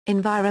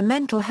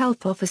Environmental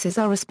health officers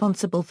are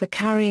responsible for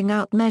carrying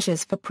out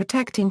measures for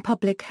protecting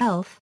public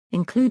health,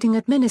 including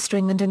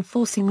administering and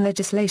enforcing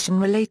legislation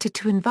related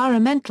to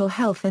environmental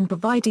health and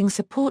providing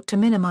support to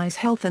minimize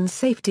health and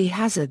safety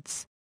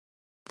hazards.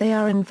 They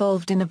are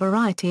involved in a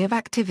variety of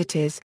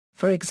activities,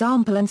 for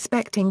example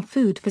inspecting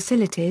food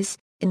facilities,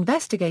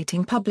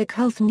 investigating public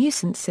health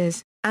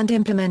nuisances, and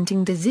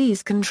implementing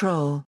disease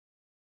control.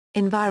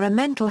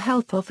 Environmental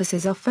health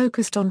officers are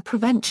focused on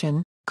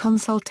prevention,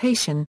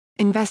 consultation,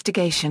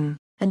 investigation,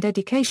 and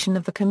education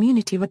of the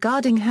community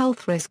regarding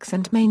health risks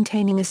and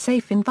maintaining a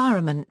safe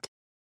environment.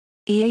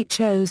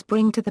 EHOs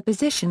bring to the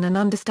position an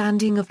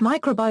understanding of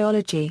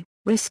microbiology,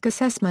 risk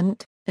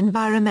assessment,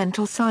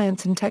 environmental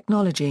science and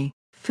technology,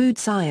 food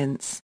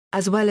science,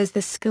 as well as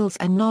the skills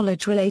and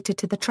knowledge related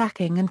to the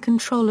tracking and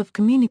control of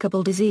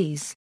communicable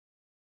disease.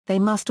 They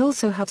must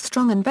also have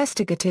strong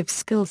investigative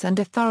skills and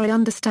a thorough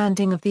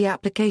understanding of the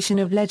application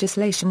of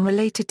legislation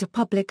related to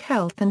public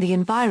health and the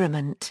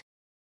environment.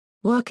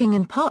 Working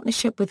in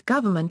partnership with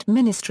government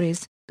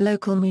ministries,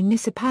 local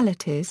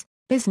municipalities,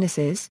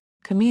 businesses,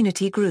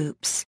 community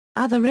groups,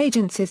 other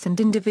agencies and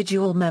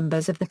individual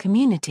members of the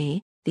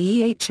community,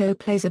 the EHO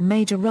plays a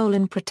major role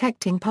in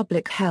protecting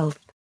public health.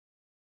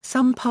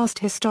 Some past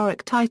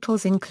historic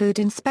titles include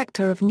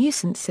Inspector of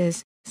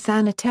Nuisances,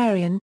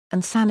 Sanitarian,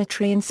 and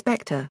Sanitary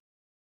Inspector.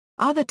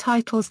 Other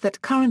titles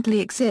that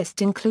currently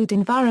exist include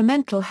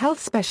Environmental Health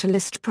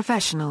Specialist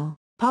Professional,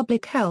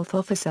 Public Health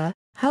Officer,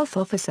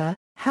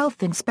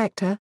 Health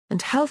Inspector,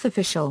 and Health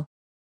Official.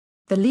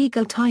 The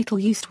legal title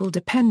used will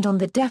depend on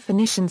the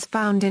definitions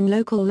found in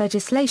local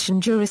legislation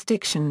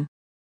jurisdiction.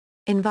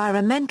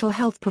 Environmental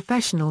health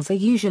professionals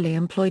are usually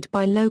employed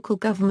by local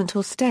government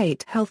or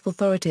state health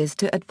authorities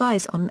to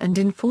advise on and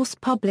enforce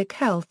public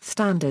health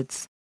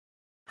standards.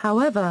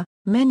 However,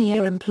 many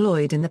are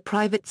employed in the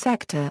private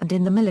sector and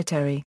in the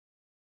military.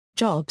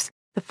 Jobs: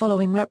 the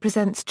following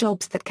represents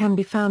jobs that can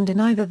be found in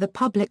either the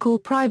public or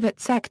private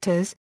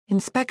sectors: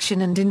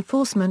 inspection and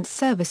enforcement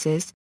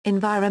services,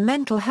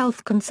 environmental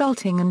health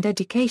consulting and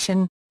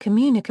education,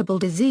 communicable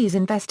disease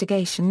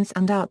investigations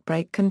and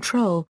outbreak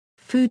control,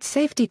 food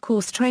safety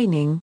course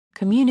training,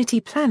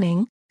 community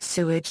planning,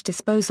 sewage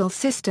disposal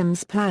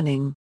systems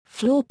planning,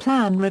 floor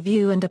plan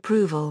review and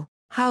approval,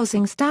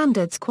 housing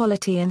standards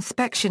quality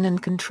inspection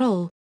and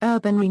control,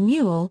 urban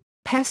renewal,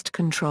 pest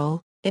control,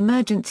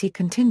 emergency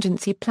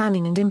contingency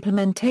planning and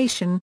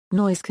implementation,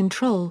 noise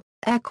control,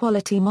 air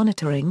quality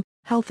monitoring,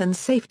 health and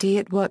safety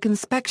at work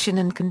inspection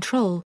and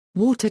control,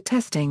 water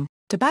testing,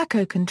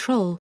 tobacco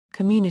control,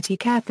 community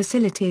care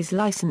facilities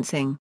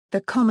licensing.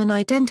 The common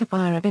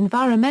identifier of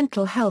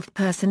environmental health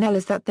personnel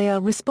is that they are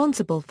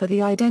responsible for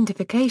the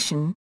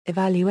identification,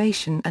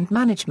 evaluation and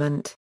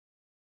management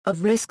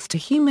of risks to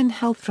human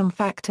health from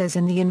factors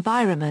in the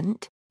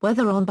environment,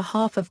 whether on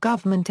behalf of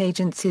government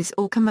agencies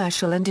or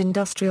commercial and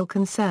industrial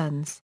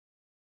concerns.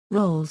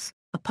 Roles: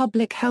 a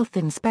public health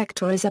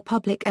inspector is a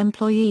public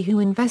employee who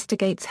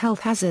investigates health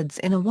hazards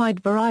in a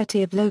wide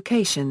variety of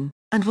locations,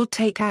 and will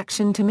take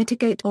action to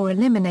mitigate or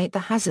eliminate the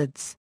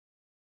hazards.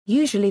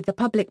 Usually the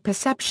public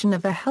perception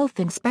of a health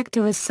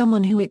inspector is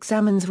someone who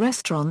examines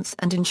restaurants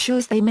and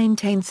ensures they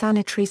maintain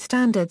sanitary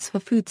standards for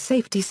food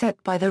safety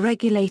set by the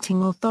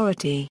regulating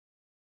authority.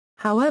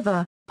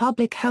 However,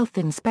 public health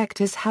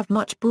inspectors have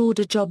much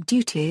broader job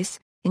duties,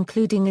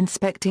 including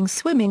inspecting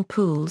swimming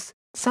pools,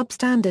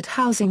 substandard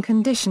housing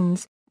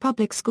conditions,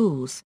 public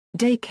schools,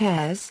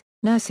 daycares,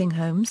 nursing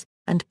homes,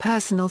 and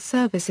personal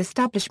service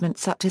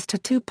establishments such as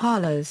tattoo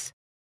parlors.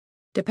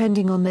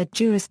 Depending on their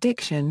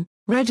jurisdiction,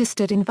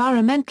 registered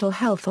environmental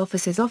health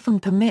officers often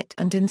permit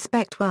and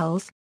inspect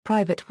wells,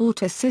 private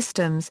water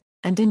systems,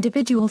 and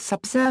individual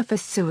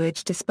subsurface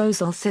sewage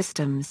disposal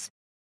systems.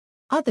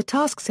 Other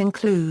tasks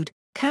include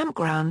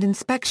campground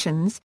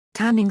inspections,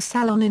 tanning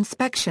salon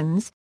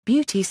inspections,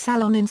 beauty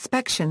salon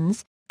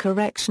inspections,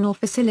 correctional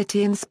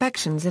facility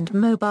inspections and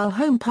mobile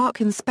home park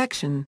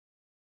inspection.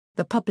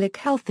 The public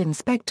health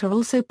inspector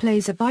also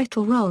plays a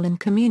vital role in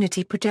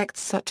community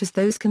projects such as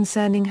those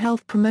concerning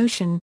health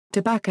promotion,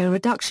 tobacco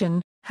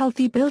reduction,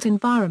 healthy built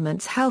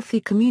environments,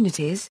 healthy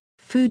communities,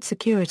 food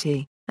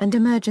security, and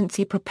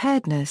emergency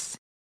preparedness.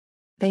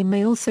 They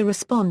may also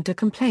respond to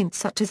complaints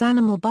such as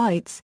animal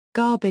bites,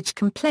 garbage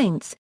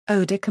complaints,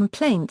 odor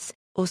complaints,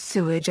 or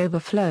sewage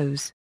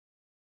overflows.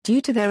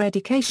 Due to their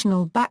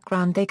educational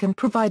background, they can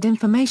provide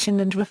information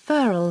and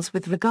referrals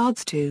with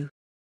regards to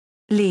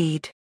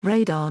lead,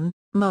 radon,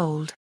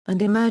 mold,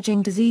 and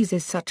emerging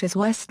diseases such as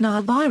West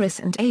Nile virus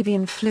and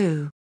avian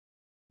flu.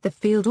 The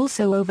field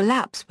also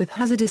overlaps with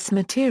hazardous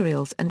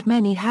materials, and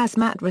many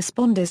hazmat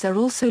responders are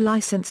also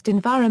licensed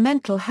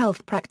environmental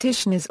health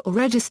practitioners or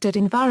registered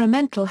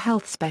environmental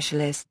health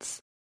specialists.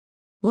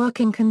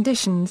 Working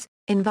conditions: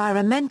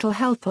 environmental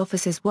health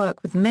officers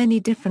work with many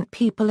different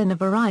people in a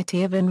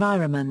variety of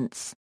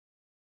environments.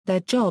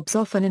 Their jobs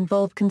often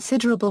involve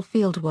considerable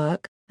field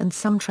work, and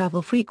some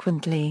travel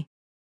frequently.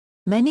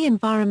 Many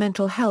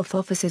environmental health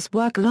officers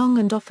work long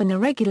and often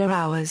irregular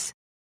hours.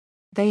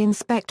 They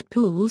inspect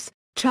pools,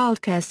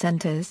 childcare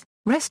centers,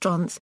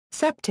 restaurants,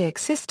 septic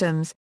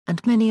systems,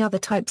 and many other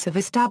types of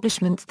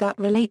establishments that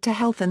relate to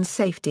health and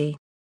safety.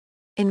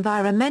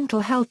 Environmental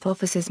health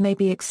officers may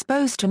be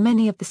exposed to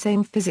many of the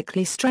same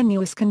physically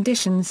strenuous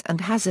conditions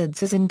and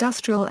hazards as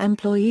industrial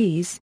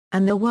employees,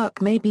 and their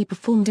work may be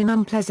performed in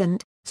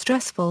unpleasant,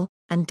 stressful,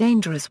 and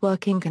dangerous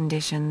working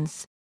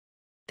conditions.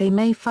 They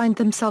may find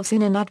themselves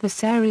in an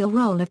adversarial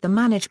role if the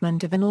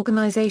management of an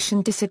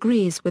organization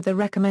disagrees with the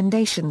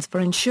recommendations for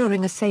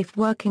ensuring a safe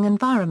working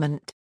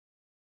environment.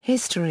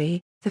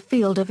 History: the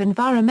field of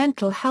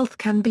environmental health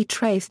can be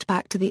traced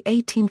back to the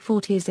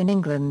 1840s in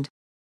England.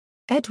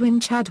 Edwin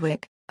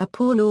Chadwick, a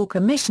Poor Law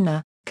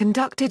Commissioner,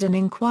 conducted an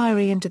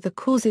inquiry into the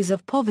causes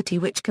of poverty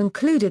which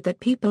concluded that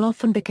people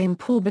often became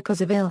poor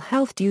because of ill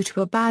health due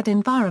to a bad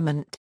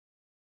environment.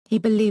 He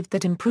believed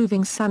that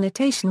improving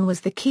sanitation was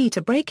the key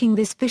to breaking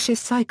this vicious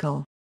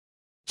cycle.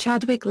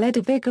 Chadwick led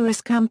a vigorous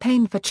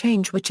campaign for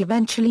change which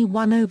eventually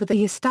won over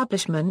the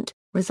establishment,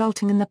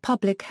 resulting in the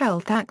Public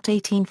Health Act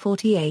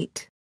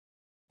 1848.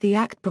 The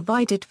Act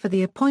provided for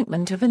the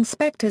appointment of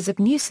inspectors of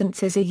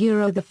nuisances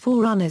the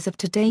forerunners of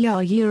today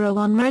are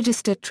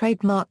unregistered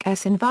trademark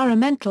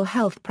environmental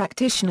health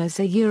practitioners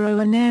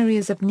in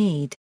areas of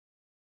need.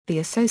 The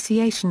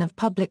Association of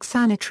Public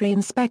Sanitary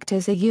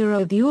Inspectors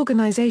the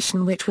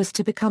organisation which was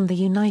to become the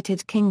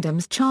United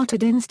Kingdom's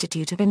Chartered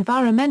Institute of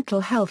Environmental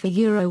Health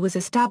was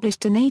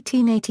established in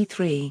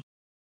 1883.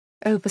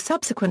 Over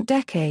subsequent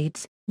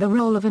decades, the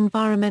role of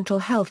environmental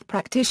health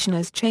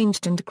practitioners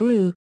changed and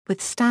grew,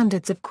 with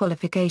standards of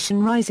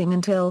qualification rising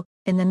until,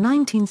 in the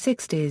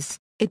 1960s,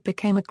 it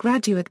became a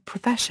graduate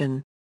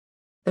profession.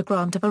 The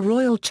grant of a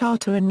Royal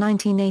Charter in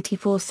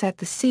 1984 set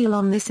the seal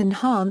on this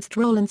enhanced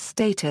role and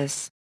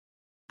status.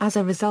 As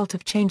a result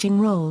of changing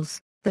roles,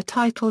 the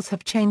titles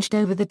have changed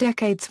over the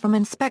decades from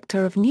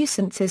Inspector of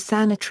Nuisances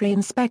Sanitary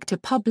Inspector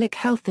Public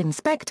Health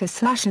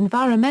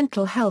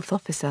Inspector/Environmental Health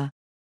Officer.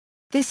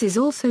 This is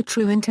also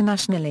true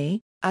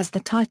internationally, as the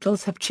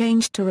titles have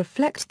changed to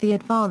reflect the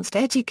advanced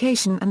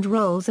education and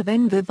roles of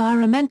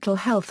environmental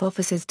health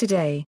officers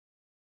today.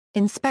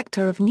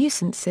 Inspector of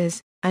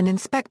Nuisances: an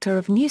Inspector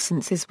of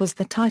Nuisances was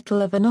the title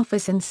of an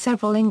office in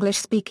several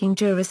English-speaking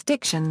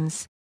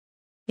jurisdictions.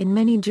 In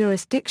many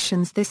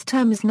jurisdictions this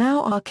term is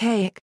now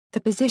archaic,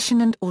 the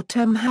position and/or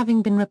term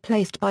having been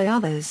replaced by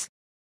others.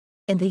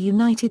 In the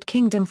United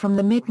Kingdom from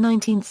the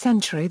mid-19th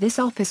century this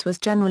office was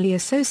generally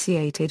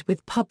associated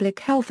with public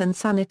health and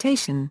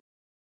sanitation.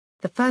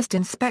 The first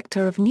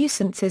Inspector of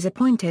Nuisances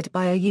appointed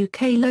by a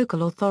UK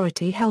local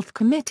authority health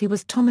committee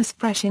was Thomas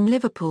Fresh in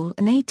Liverpool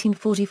in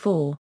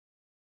 1844.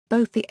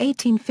 Both the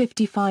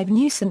 1855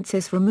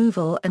 Nuisances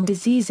Removal and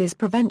Diseases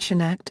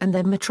Prevention Act and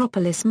the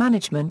Metropolis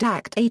Management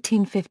Act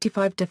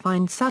 1855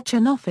 defined such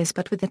an office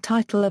but with the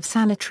title of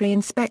Sanitary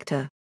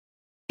Inspector.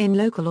 In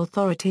local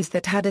authorities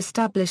that had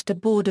established a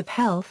Board of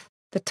Health,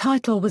 the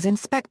title was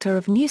Inspector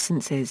of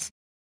Nuisances.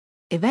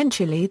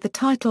 Eventually the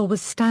title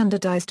was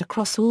standardised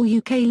across all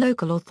UK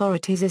local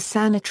authorities as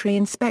Sanitary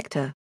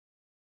Inspector.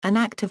 An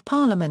Act of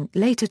Parliament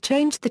later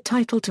changed the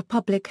title to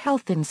Public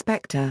Health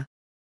Inspector.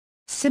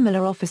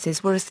 Similar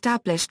offices were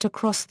established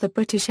across the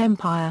British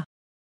Empire.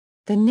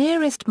 The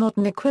nearest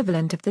modern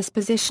equivalent of this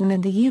position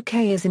in the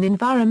UK is an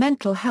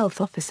Environmental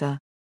Health Officer.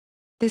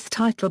 This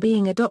title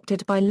being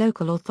adopted by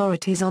local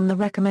authorities on the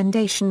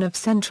recommendation of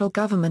central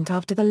government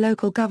after the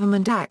Local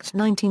Government Act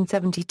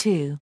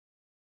 1972.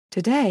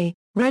 Today,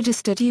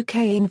 registered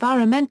UK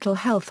environmental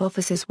health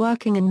officers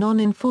working in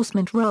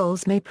non-enforcement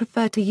roles may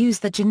prefer to use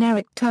the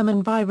generic term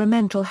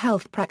environmental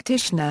health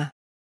practitioner.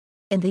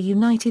 In the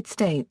United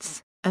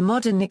States, a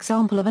modern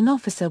example of an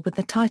officer with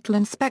the title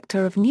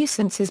Inspector of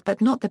Nuisances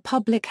but not the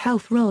public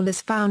health role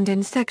is found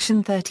in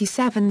Section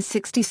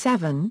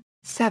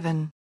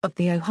 3767(7) of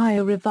the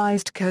Ohio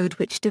Revised Code,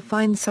 which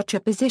defines such a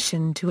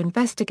position to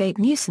investigate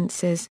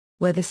nuisances,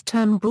 where this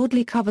term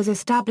broadly covers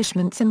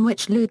establishments in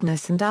which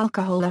lewdness and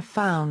alcohol are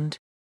found.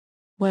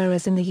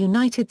 Whereas in the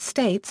United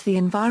States the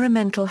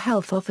environmental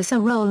health officer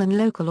role in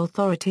local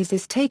authorities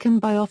is taken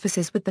by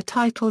officers with the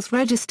titles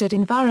Registered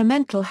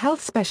Environmental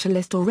Health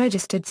Specialist or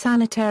Registered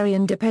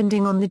Sanitarian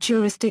depending on the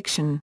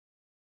jurisdiction.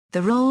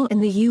 The role in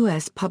the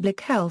U.S.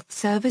 Public Health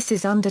Service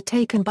is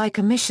undertaken by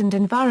commissioned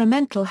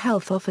environmental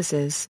health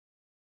officers.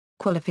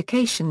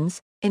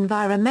 Qualifications: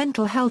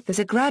 environmental health is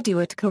a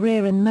graduate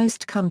career in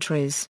most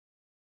countries.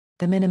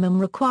 The minimum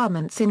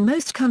requirements in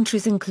most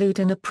countries include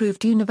an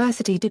approved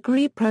university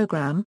degree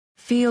program,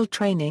 field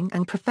training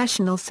and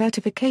professional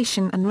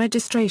certification and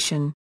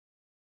registration.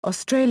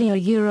 Australia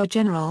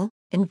General,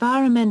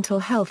 Environmental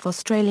Health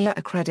Australia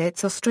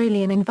accredits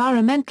Australian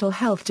Environmental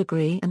Health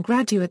degree and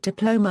graduate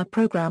diploma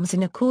programs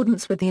in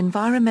accordance with the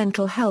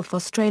Environmental Health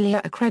Australia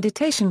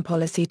accreditation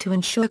policy to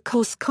ensure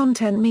course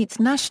content meets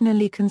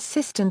nationally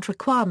consistent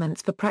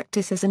requirements for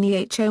practice as an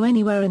EHO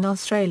anywhere in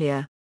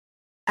Australia.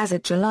 As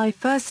of July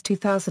 1,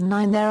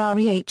 2009 there are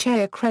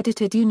EHA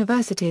accredited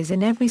universities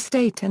in every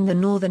state and the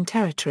Northern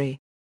Territory.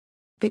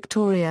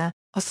 Victoria,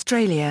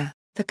 Australia.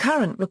 The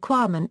current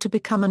requirement to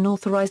become an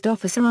authorised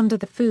officer under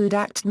the Food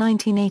Act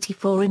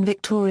 1984 in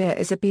Victoria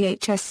is a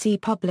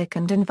BHSC Public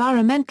and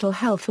Environmental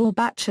Health or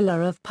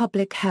Bachelor of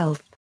Public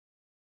Health.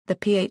 The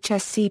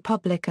PHSC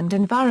Public and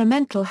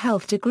Environmental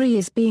Health degree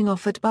is being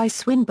offered by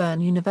Swinburne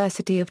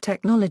University of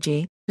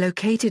Technology,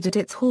 located at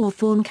its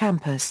Hawthorne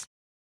campus.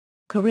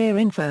 Career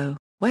info: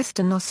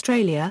 Western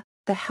Australia.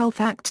 The Health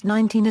Act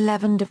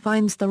 1911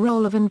 defines the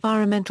role of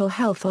Environmental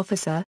Health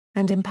Officer,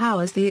 and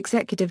empowers the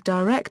Executive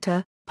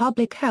Director,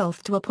 Public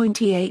Health to appoint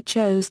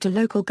EHOs to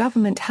local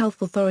government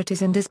health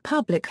authorities and as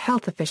public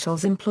health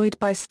officials employed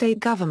by state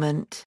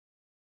government.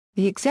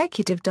 The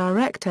Executive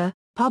Director,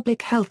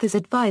 Public Health is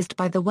advised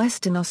by the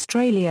Western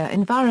Australia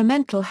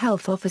Environmental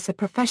Health Officer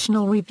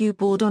Professional Review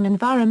Board on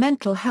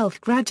environmental health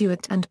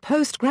graduate and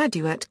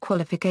postgraduate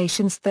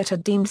qualifications that are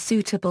deemed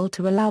suitable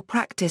to allow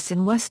practice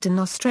in Western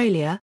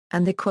Australia,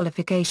 and the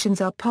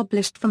qualifications are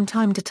published from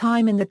time to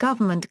time in the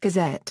Government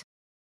Gazette.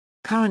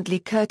 Currently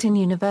Curtin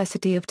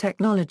University of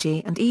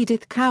Technology and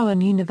Edith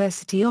Cowan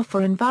University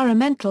offer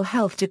environmental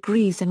health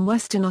degrees in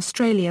Western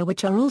Australia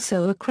which are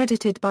also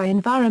accredited by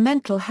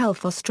Environmental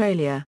Health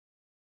Australia.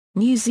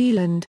 New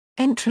Zealand,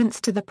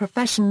 entrants to the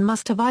profession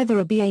must have either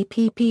a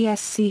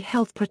BAPPSC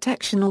Health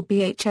Protection or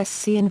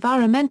BHSC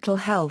Environmental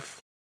Health.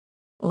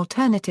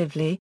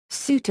 Alternatively,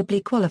 suitably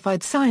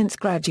qualified science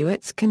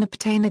graduates can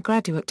obtain a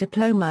graduate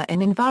diploma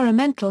in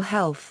environmental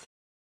health.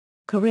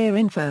 Career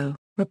info: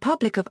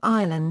 Republic of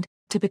Ireland.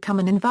 To become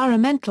an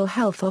environmental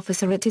health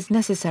officer it is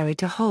necessary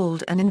to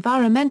hold an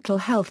environmental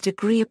health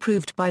degree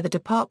approved by the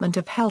Department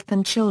of Health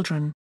and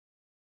Children.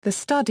 The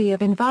study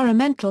of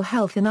environmental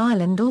health in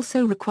Ireland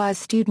also requires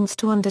students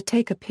to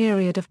undertake a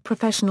period of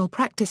professional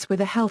practice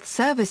with a health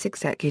service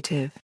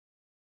executive.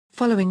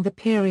 Following the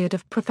period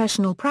of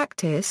professional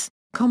practice,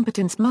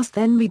 competence must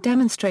then be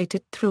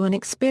demonstrated through an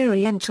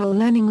experiential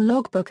learning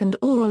logbook and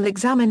oral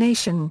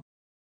examination.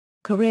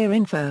 Career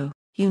info: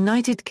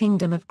 United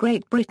Kingdom of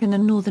Great Britain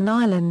and Northern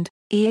Ireland.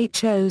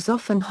 EHOs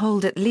often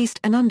hold at least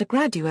an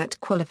undergraduate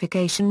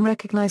qualification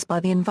recognised by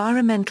the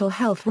Environmental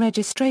Health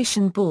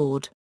Registration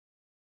Board.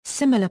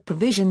 Similar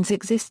provisions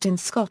exist in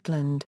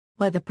Scotland,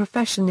 where the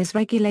profession is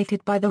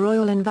regulated by the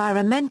Royal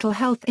Environmental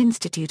Health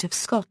Institute of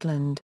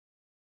Scotland.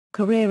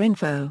 Career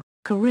info: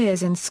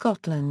 Careers in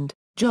Scotland.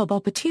 Job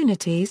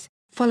opportunities: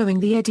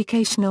 Following the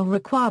educational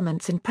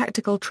requirements and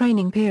practical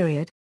training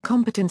period,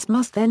 competence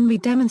must then be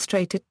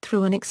demonstrated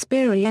through an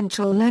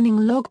experiential learning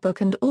logbook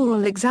and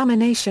oral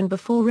examination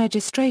before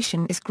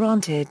registration is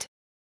granted.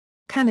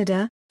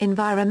 Canada,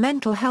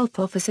 environmental health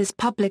officers.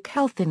 Public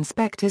health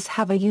inspectors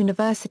have a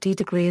university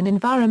degree in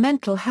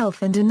environmental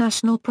health and a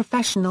national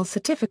professional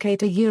certificate,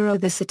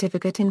 the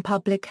Certificate in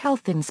Public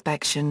Health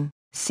Inspection,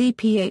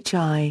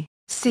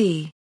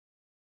 CPHI-C.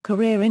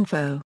 Career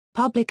info: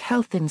 Public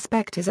health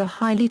inspectors are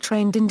highly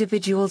trained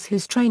individuals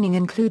whose training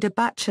include a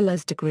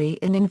bachelor's degree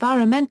in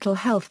environmental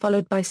health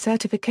followed by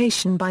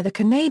certification by the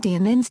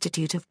Canadian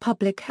Institute of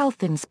Public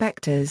Health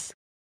Inspectors.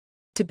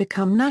 To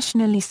become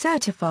nationally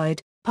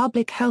certified,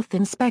 public health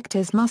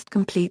inspectors must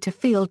complete a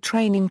field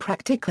training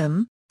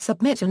practicum,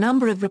 submit a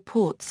number of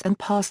reports and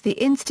pass the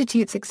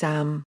Institute's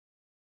exam.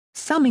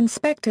 Some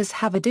inspectors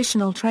have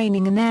additional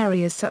training in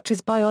areas such as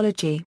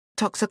biology,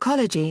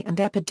 toxicology and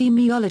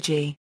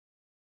epidemiology.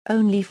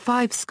 Only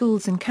 5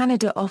 schools in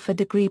Canada offer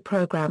degree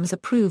programs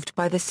approved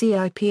by the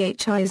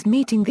CIPHI as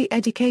meeting the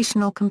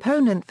educational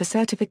component for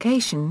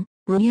certification: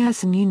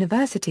 Ryerson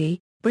University,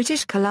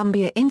 British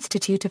Columbia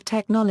Institute of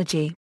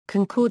Technology,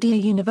 Concordia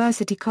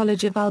University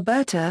College of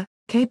Alberta,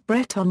 Cape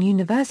Breton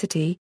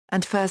University,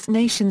 and First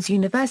Nations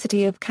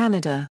University of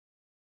Canada.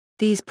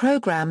 These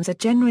programs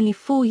are generally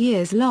 4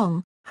 years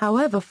long,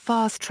 however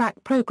fast-track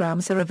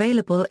programs are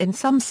available in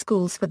some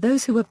schools for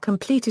those who have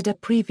completed a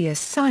previous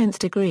science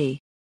degree.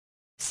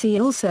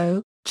 See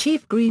also: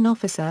 Chief Green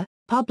Officer,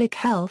 Public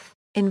Health,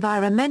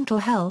 Environmental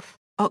Health,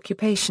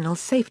 Occupational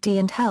Safety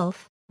and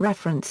Health.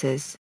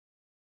 References.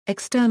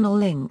 External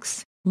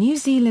links: New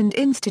Zealand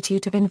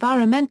Institute of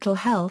Environmental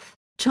Health,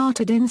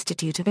 Chartered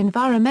Institute of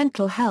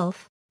Environmental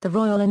Health, the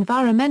Royal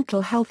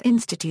Environmental Health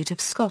Institute of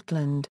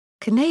Scotland,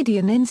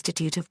 Canadian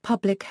Institute of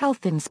Public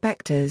Health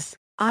Inspectors,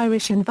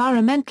 Irish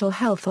Environmental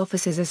Health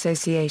Officers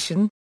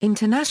Association,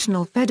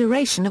 International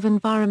Federation of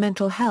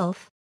Environmental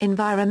Health,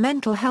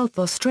 Environmental Health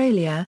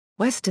Australia,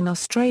 Western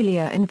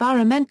Australia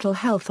Environmental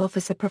Health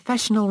Officer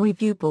Professional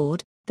Review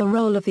Board. The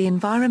role of the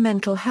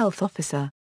Environmental Health Officer.